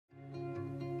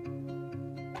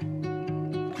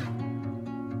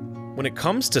When it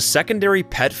comes to secondary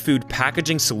pet food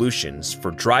packaging solutions for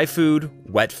dry food,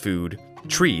 wet food,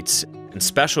 treats, and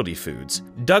specialty foods,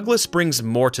 Douglas brings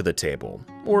more to the table,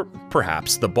 or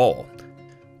perhaps the bowl.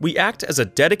 We act as a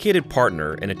dedicated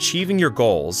partner in achieving your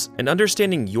goals and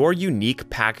understanding your unique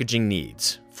packaging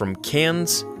needs, from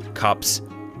cans, cups,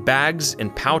 bags,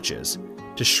 and pouches,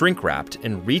 to shrink-wrapped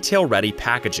and retail-ready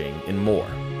packaging and more.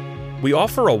 We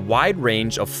offer a wide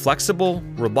range of flexible,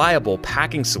 reliable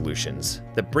packing solutions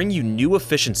that bring you new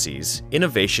efficiencies,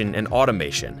 innovation, and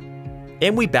automation.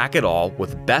 And we back it all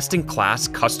with best-in-class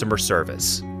customer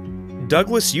service.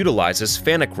 Douglas utilizes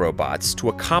FANUC robots to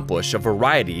accomplish a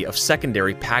variety of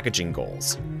secondary packaging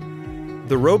goals.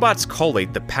 The robots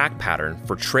collate the pack pattern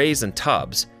for trays and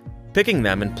tubs, picking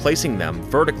them and placing them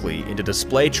vertically into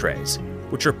display trays,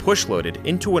 which are push-loaded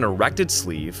into an erected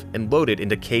sleeve and loaded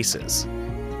into cases.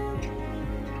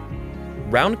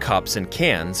 Round cups and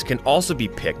cans can also be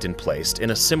picked and placed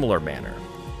in a similar manner.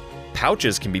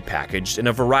 Pouches can be packaged in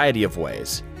a variety of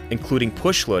ways, including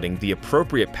push-loading the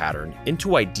appropriate pattern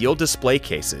into ideal display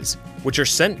cases, which are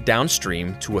sent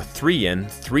downstream to a 3-in,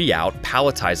 3-out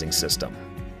palletizing system.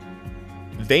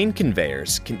 Vane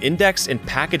conveyors can index and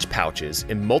package pouches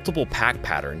in multiple pack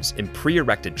patterns in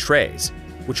pre-erected trays,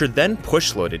 which are then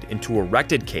push-loaded into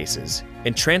erected cases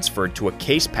and transferred to a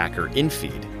case packer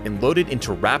in-feed and loaded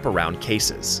into wraparound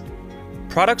cases.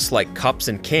 Products like cups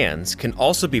and cans can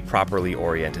also be properly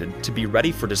oriented to be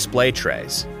ready for display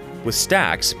trays, with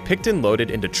stacks picked and loaded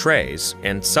into trays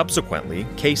and subsequently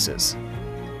cases.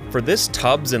 For this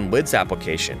tubs and lids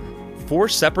application, 4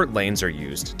 separate lanes are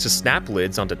used to snap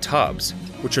lids onto tubs,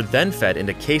 which are then fed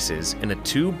into cases in a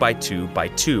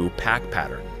 2x2x2 pack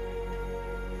pattern.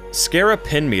 Scara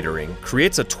pin metering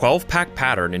creates a 12-pack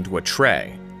pattern into a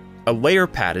tray. A layer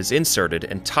pad is inserted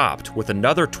and topped with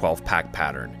another 12-pack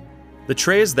pattern. The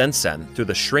tray is then sent through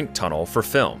the shrink tunnel for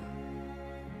film.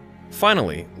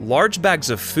 Finally, large bags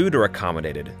of food are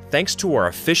accommodated thanks to our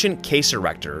efficient case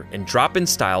erector and drop-in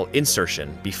style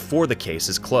insertion before the case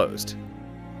is closed.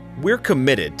 We're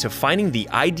committed to finding the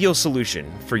ideal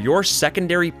solution for your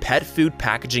secondary pet food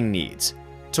packaging needs.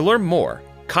 To learn more,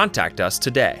 contact us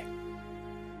today.